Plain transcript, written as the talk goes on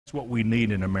That's what we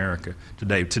need in America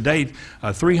today. Today,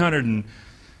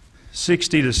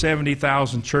 360 to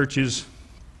 70,000 churches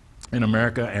in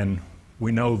America, and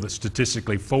we know that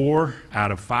statistically 4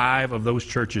 out of 5 of those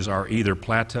churches are either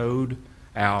plateaued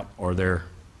out or they're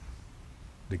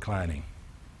declining.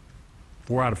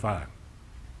 4 out of 5.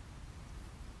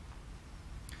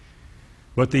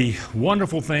 But the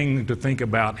wonderful thing to think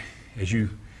about as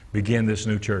you begin this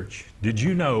new church, did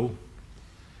you know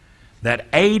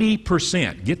that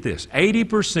 80%, get this,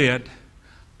 80%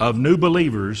 of new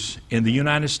believers in the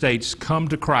United States come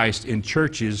to Christ in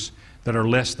churches that are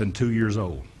less than 2 years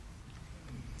old?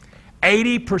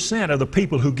 80% of the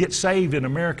people who get saved in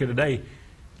America today,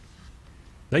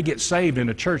 they get saved in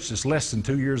a church that's less than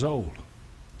 2 years old.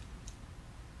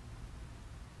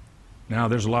 Now,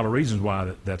 there's a lot of reasons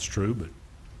why that's true, but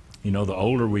you know, the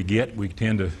older we get, we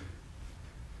tend to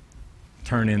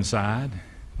turn inside.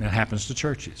 That happens to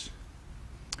churches.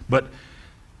 But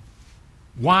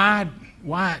why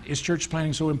is church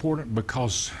planting so important?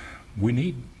 Because we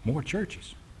need more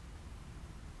churches.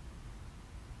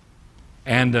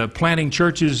 And planting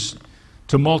churches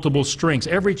to multiple strengths.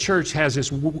 Every church has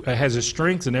its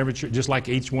strengths, and every church, just like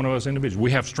each one of us individuals.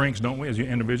 We have strengths, don't we, as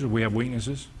individuals? We have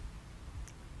weaknesses.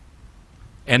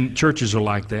 And churches are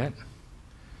like that.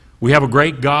 We have a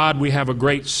great God, we have a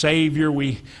great Savior,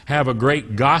 we have a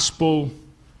great gospel,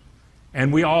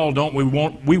 and we all don't.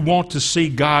 We want to see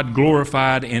God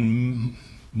glorified in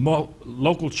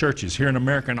local churches here in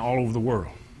America and all over the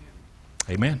world.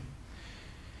 Amen.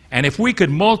 And if we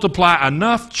could multiply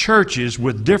enough churches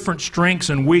with different strengths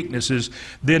and weaknesses,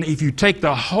 then if you take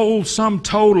the whole sum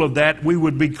total of that, we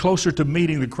would be closer to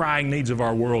meeting the crying needs of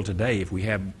our world today if we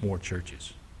had more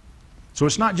churches. So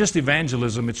it's not just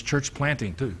evangelism, it's church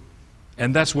planting too.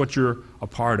 And that's what you're a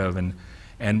part of. And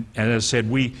as I said,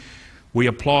 we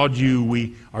applaud you.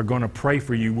 We are going to pray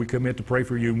for you. We commit to pray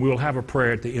for you. And we'll have a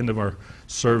prayer at the end of our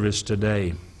service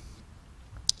today.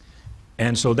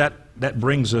 And so that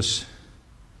brings us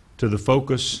to the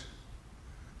focus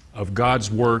of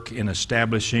God's work in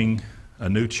establishing a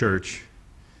new church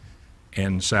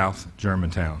in South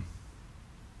Germantown.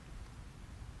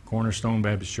 Cornerstone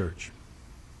Baptist Church.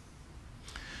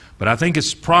 But I think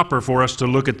it's proper for us to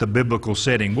look at the biblical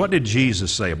setting. What did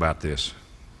Jesus say about this?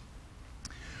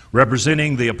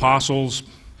 Representing the apostles,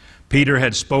 Peter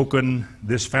had spoken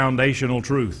this foundational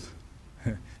truth.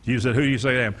 Jesus said, "Who do you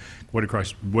say I am?" What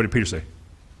did Peter say?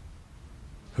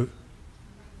 Who?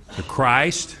 The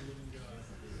Christ,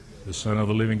 the Son of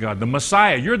the living God. The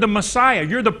Messiah. You're the Messiah.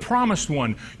 You're the promised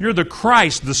one. You're the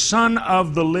Christ, the Son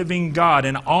of the living God.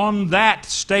 And on that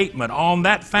statement, on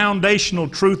that foundational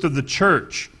truth of the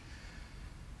church,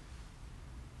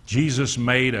 Jesus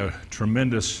made a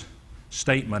tremendous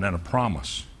statement and a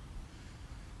promise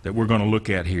that we're going to look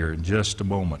at here in just a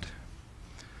moment.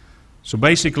 So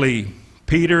basically,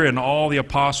 Peter and all the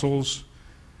apostles,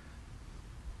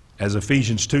 as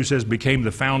Ephesians 2 says, became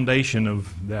the foundation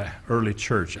of the early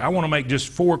church. I want to make just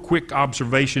 4 quick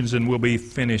observations and we'll be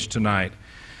finished tonight.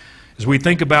 As we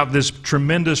think about this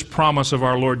tremendous promise of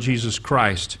our Lord Jesus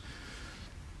Christ,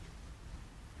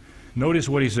 notice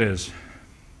what he says.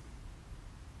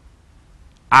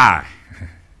 I.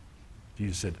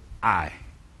 Jesus said, I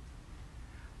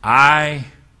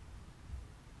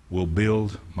will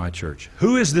build my church.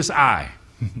 Who is this I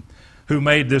who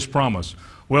made this promise?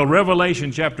 Well,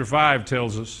 Revelation chapter 5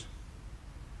 tells us,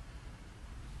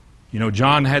 you know,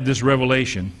 John had this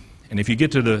revelation, and if you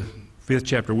get to the 5th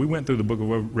chapter, we went through the book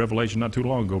of Revelation not too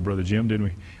long ago, Brother Jim, didn't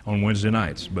we, on Wednesday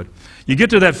nights. But you get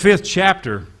to that 5th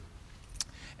chapter,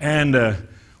 and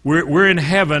we're in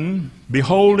heaven,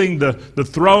 beholding the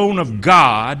throne of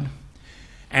God,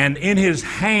 and in His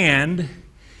hand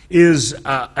is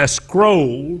a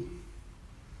scroll,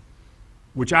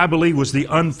 which I believe was the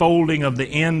unfolding of the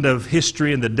end of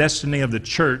history and the destiny of the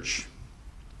church.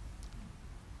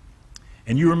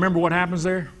 And you remember what happens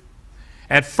there?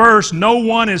 At first, no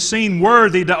one is seen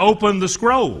worthy to open the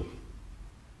scroll,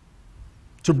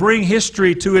 to bring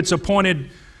history to its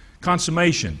appointed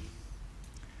consummation.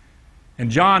 And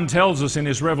John tells us in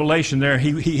his revelation there,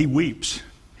 he weeps.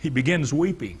 He begins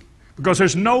weeping because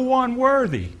there's no one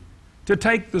worthy to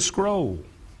take the scroll.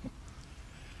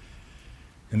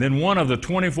 And then one of the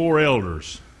 24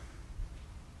 elders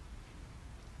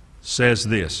says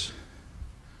this,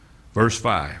 verse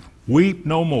 5, "Weep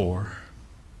no more,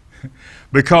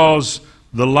 because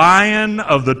the Lion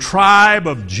of the tribe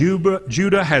of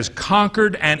Judah has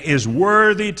conquered and is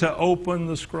worthy to open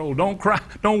the scroll." Don't cry,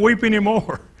 don't weep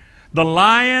anymore. The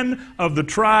Lion of the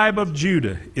tribe of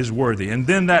Judah is worthy. And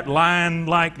then that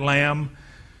lion-like lamb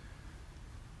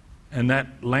and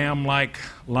that lamb-like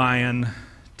lion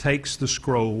takes the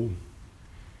scroll,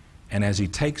 and as he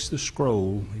takes the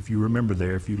scroll, if you remember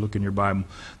there, if you look in your Bible,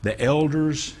 the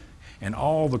elders and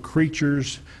all the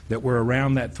creatures that were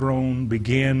around that throne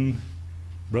begin,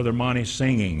 Brother Monty,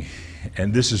 singing.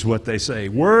 And this is what they say: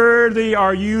 "Worthy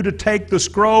are you to take the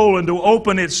scroll and to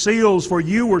open its seals, for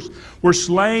you were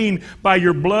slain by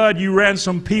your blood. You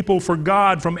ransomed people for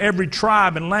God from every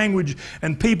tribe and language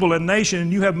and people and nation,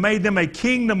 and you have made them a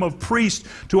kingdom of priests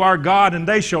to our God, and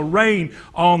they shall reign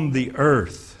on the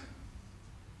earth."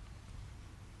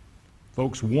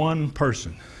 Folks, one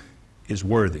person is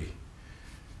worthy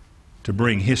to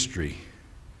bring history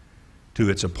to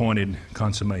its appointed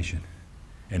consummation.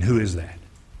 And who is that?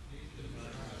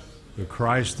 The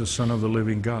Christ, the Son of the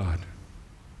living God.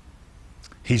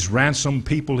 He's ransomed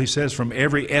people, he says, from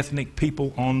every ethnic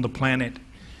people on the planet.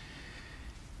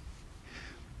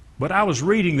 But I was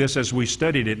reading this as we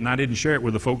studied it, and I didn't share it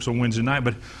with the folks on Wednesday night,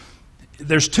 but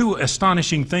there's two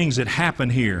astonishing things that happen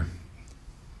here.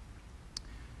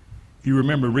 If you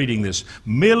remember reading this,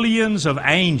 millions of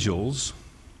angels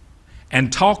and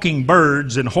talking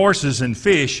birds and horses and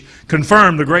fish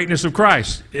confirm the greatness of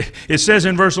Christ. It says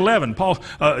in verse 11,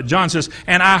 John says,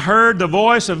 "And I heard the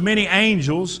voice of many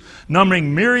angels,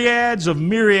 numbering myriads of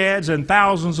myriads and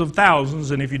thousands of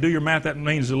thousands." And if you do your math, that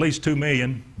means at least 2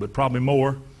 million, but probably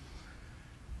more.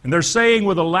 And they're saying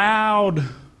with a loud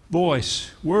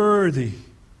voice, "Worthy,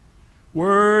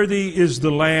 worthy is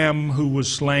the Lamb who was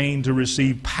slain to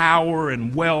receive power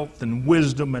and wealth and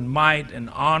wisdom and might and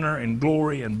honor and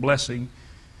glory and blessing."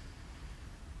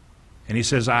 And he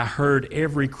says, "I heard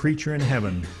every creature in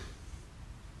heaven,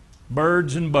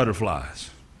 birds and butterflies,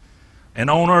 and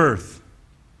on earth,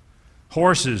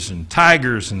 horses and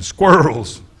tigers and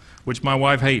squirrels," which my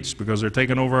wife hates because they're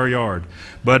taking over our yard.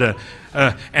 But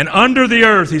and under the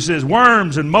earth, he says,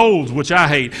 worms and moles, which I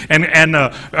hate, and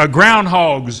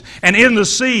groundhogs, and in the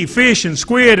sea, fish and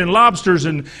squid and lobsters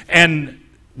and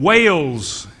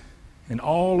whales. And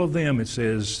all of them, it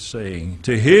says, saying,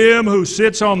 "To him who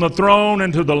sits on the throne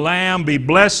and to the Lamb be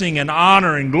blessing and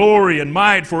honor and glory and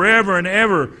might forever and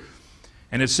ever."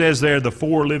 And it says there, the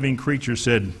 4 living creatures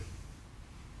said,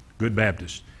 Good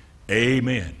Baptist,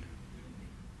 "Amen.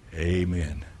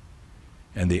 Amen."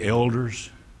 And the elders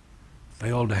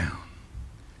fell down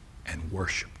and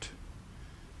worshiped.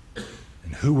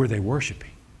 And who were they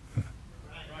worshiping?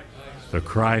 The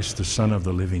Christ, the Son of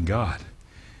the living God.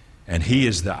 And he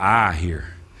is the I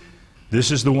here.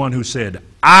 This is the one who said,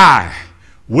 "I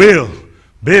will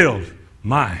build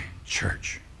my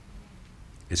church."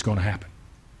 It's going to happen.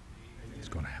 It's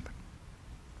going to happen.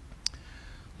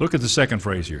 Look at the second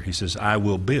phrase here. He says, "I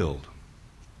will build."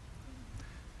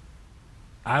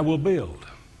 I will build.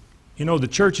 You know, the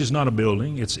church is not a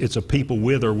building. It's a people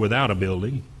with or without a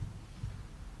building.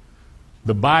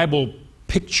 The Bible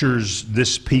pictures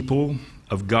this people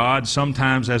of God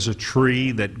sometimes as a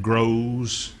tree that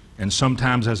grows and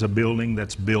sometimes as a building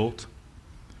that's built.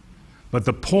 But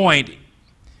the point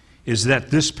is that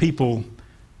this people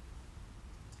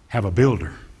have a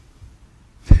builder.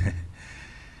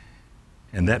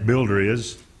 And that builder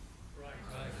is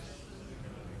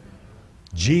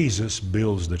Jesus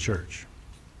builds the church.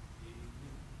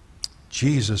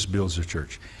 Jesus builds the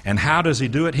church. And how does he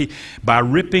do it? By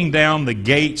ripping down the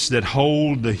gates that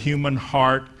hold the human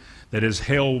heart that is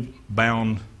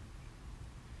hell-bound.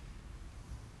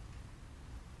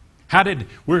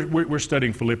 We're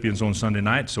studying Philippians on Sunday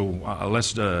night, so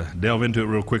let's delve into it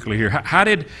real quickly here.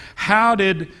 How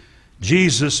did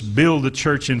Jesus build the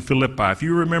church in Philippi? If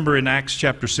you remember in Acts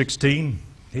chapter 16,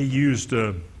 he used,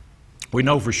 we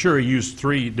know for sure he used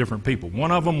 3 different people.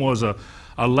 One of them was a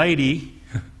lady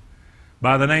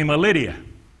by the name of Lydia.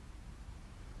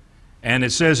 And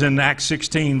it says in Acts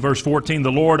 16, verse 14,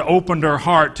 "The Lord opened her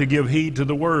heart to give heed to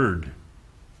the word."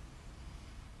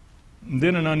 And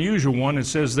then an unusual one, it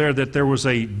says there that there was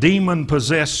a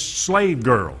demon-possessed slave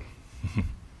girl.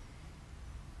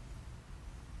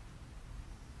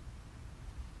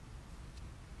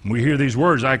 We hear these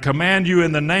words, "I command you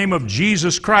in the name of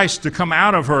Jesus Christ to come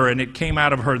out of her," and it came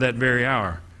out of her that very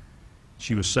hour.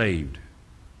 She was saved.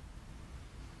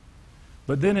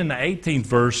 But then in the 18th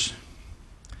verse,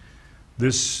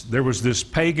 there was this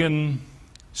pagan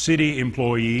city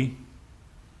employee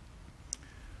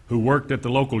who worked at the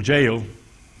local jail.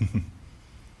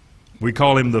 We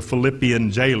call him the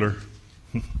Philippian jailer.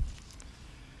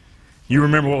 You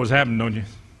remember what was happening, don't you?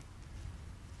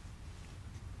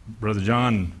 Brother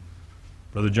John,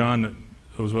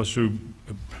 was through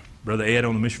Brother Ed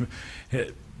on the mission.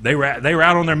 They were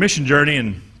out on their mission journey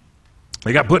and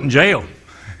they got put in jail.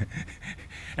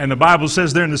 And the Bible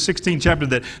says there in the 16th chapter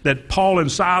that Paul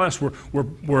and Silas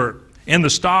were in the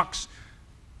stocks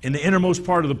in the innermost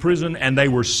part of the prison, and they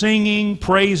were singing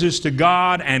praises to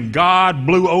God, and God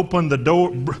blew open the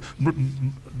door,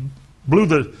 blew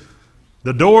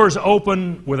the doors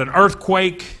open with an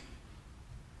earthquake,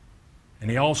 and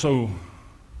He also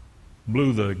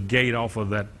blew the gate off of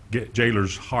that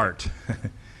jailer's heart,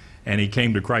 and he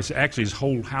came to Christ. Actually, his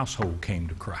whole household came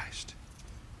to Christ.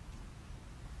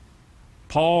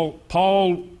 Paul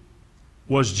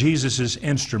was Jesus'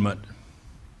 instrument,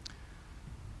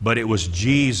 but it was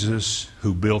Jesus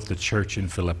who built the church in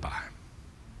Philippi.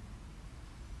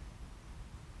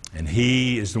 And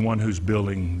He is the one who's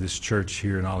building this church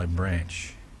here in Olive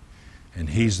Branch. And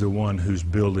He's the one who's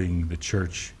building the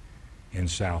church in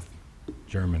South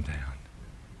Germantown.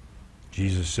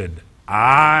 Jesus said,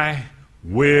 I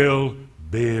will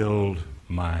build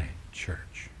my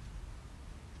church.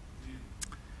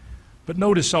 But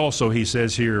notice also He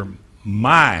says here,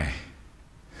 I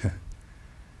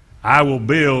will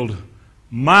build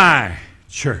my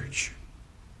church.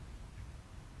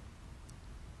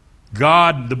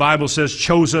 God, the Bible says,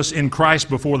 chose us in Christ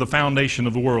before the foundation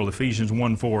of the world, Ephesians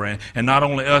 1:4. And not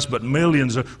only us, but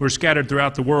millions were scattered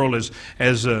throughout the world,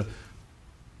 as the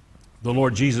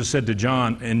Lord Jesus said to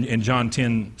John in John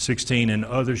 10:16, and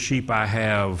other sheep I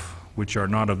have which are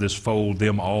not of this fold,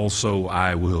 them also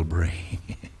I will bring.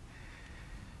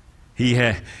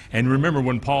 And remember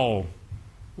when Paul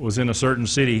was in a certain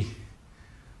city,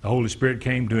 the Holy Spirit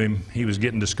came to him. He was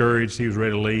getting discouraged. He was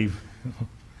ready to leave.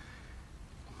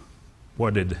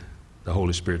 What did the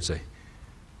Holy Spirit say?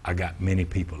 I got many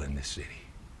people in this city.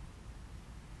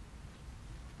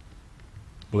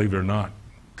 Believe it or not,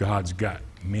 God's got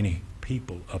many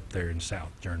people up there in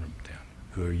South Germantown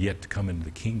who are yet to come into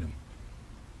the kingdom.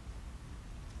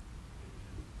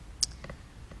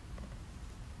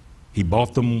 He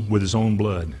bought them with His own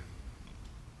blood.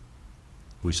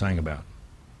 We sang about.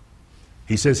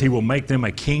 He says He will make them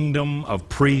a kingdom of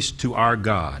priests to our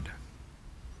God,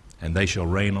 and they shall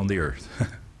reign on the earth.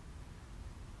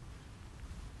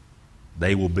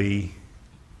 They will be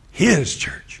His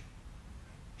church.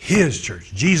 His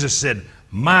church. Jesus said,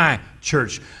 my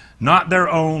church. Not their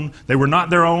own. They were not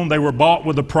their own. They were bought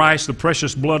with a price, the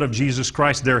precious blood of Jesus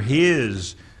Christ. They're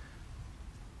His.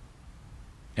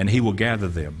 And He will gather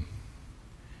them.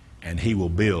 And He will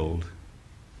build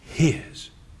His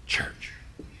church.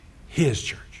 His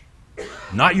church.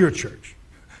 Not your church.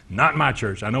 Not my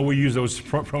church. I know we use those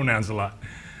pronouns a lot.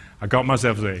 I caught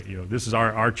myself saying, this is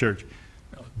our church.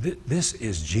 No, this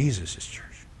is Jesus'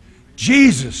 church.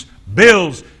 Jesus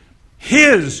builds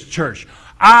His church.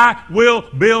 I will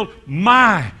build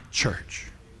my church.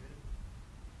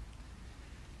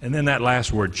 And then that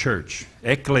last word, church,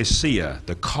 ecclesia,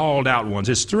 the called out ones.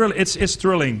 It's thrilling. It's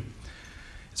thrilling.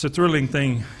 It's a thrilling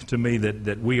thing to me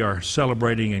that we are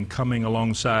celebrating and coming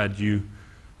alongside you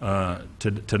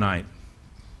tonight.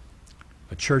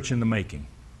 A church in the making.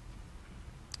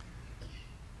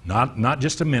 Not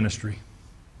just a ministry.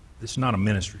 This is not a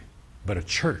ministry, but a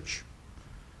church.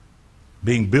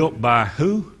 Being built by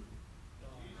who?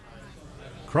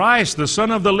 Christ, the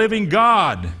Son of the living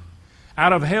God.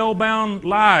 Out of hell-bound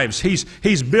lives.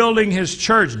 He's building His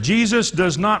church. Jesus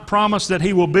does not promise that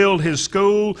He will build His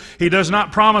school. He does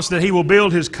not promise that He will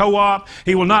build His co-op.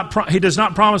 He does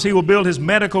not promise He will build His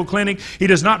medical clinic. He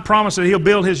does not promise that He'll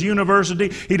build His university.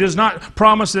 He does not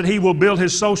promise that He will build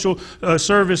His social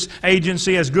service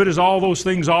agency, as good as all those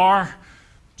things are.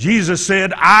 Jesus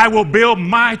said, I will build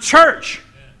my church.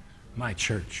 My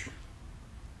church.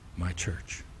 My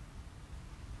church.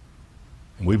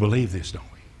 And we believe this, don't we?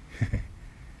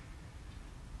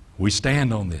 We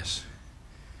stand on this.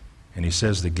 And He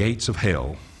says the gates of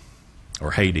hell, or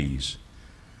Hades,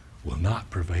 will not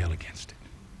prevail against it.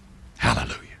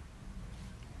 Hallelujah.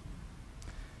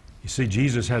 You see,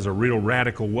 Jesus has a real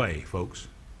radical way, folks.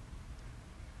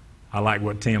 I like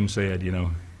what Tim said,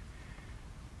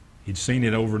 He'd seen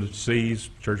it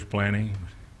overseas, church planting.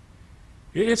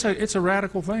 It's a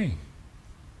radical thing.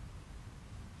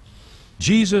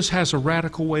 Jesus has a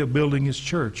radical way of building His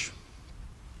church.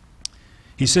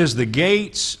 He says the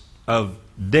gates of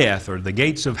death, or the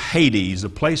gates of Hades, the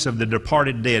place of the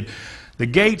departed dead, the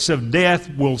gates of death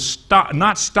will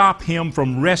not stop Him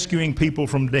from rescuing people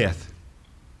from death.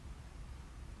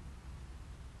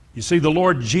 You see, the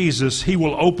Lord Jesus, He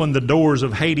will open the doors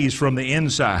of Hades from the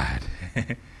inside.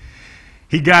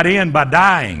 He got in by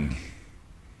dying.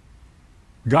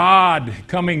 God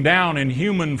coming down in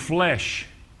human flesh,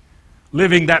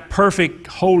 living that perfect,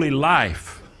 holy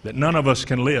life that none of us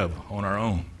can live on our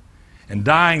own, and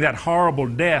dying that horrible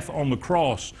death on the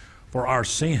cross for our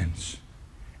sins,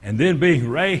 and then being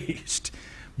raised.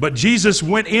 But Jesus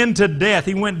went into death.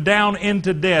 He went down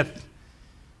into death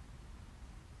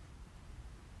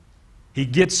He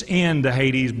gets into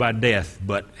Hades by death,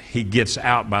 but he gets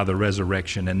out by the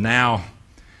resurrection. And now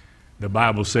the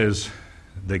Bible says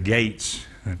the gates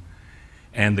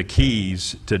and the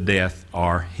keys to death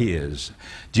are his.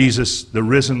 Jesus, the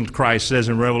risen Christ, says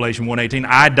in Revelation 1:18,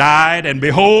 I died, and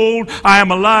behold, I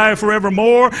am alive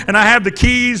forevermore, and I have the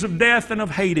keys of death and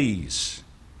of Hades.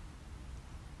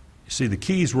 You see, the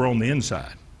keys were on the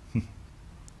inside.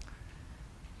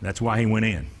 That's why he went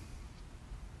in.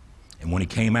 And when he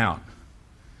came out,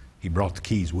 he brought the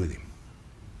keys with him.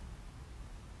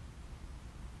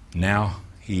 Now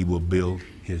he will build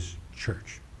his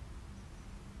church.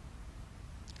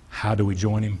 How do we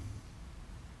join him?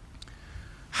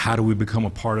 How do we become a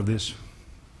part of this?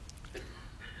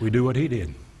 We do what he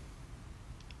did.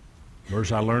 A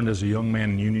verse I learned as a young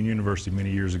man in Union University many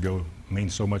years ago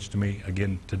means so much to me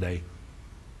again today.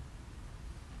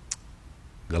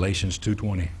 Galatians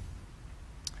 2:20.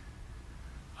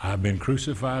 I have been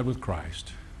crucified with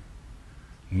Christ.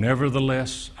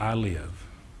 Nevertheless I live.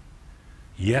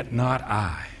 Yet not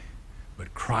I,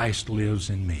 but Christ lives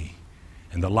in me.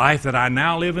 And the life that I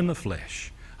now live in the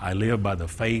flesh, I live by the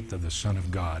faith of the Son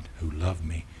of God who loved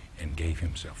me and gave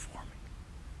himself for me.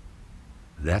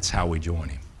 That's how we join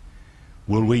him.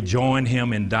 Will we join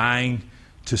him in dying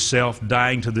to self,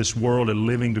 dying to this world, and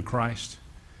living to Christ?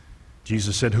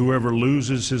 Jesus said, whoever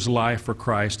loses his life for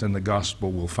Christ and the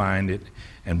gospel will find it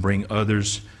and bring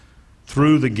others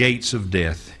through the gates of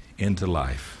death into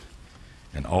life.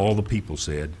 And all the people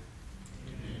said,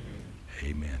 Amen.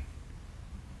 Amen.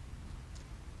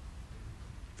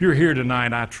 If you're here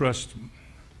tonight, I trust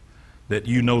that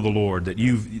you know the Lord,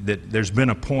 that there's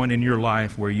been a point in your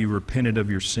life where you repented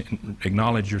of your sin,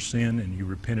 acknowledged your sin, and you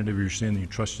repented of your sin, and you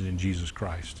trusted in Jesus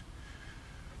Christ.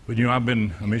 But you know, I've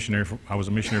been a missionary. I was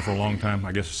a missionary for a long time.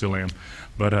 I guess I still am,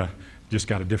 but just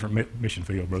got a different mission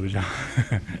field, Brother John.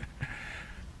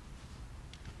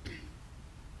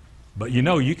 But you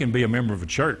know, you can be a member of a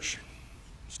church,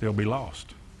 still be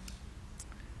lost.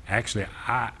 Actually,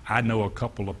 I know a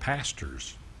couple of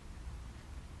pastors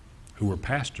who were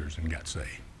pastors and got saved.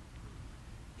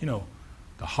 You know,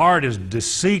 the heart is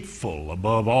deceitful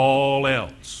above all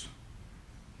else,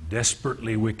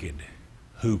 desperately wicked.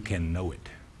 Who can know it?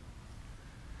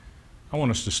 I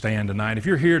want us to stand tonight. If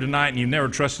you're here tonight and you've never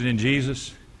trusted in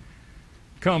Jesus,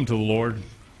 come to the Lord.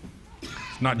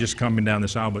 It's not just coming down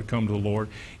this aisle, but come to the Lord.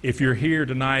 If you're here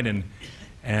tonight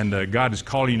and God is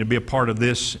calling you to be a part of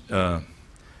this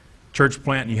church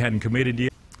plant and you hadn't committed yet,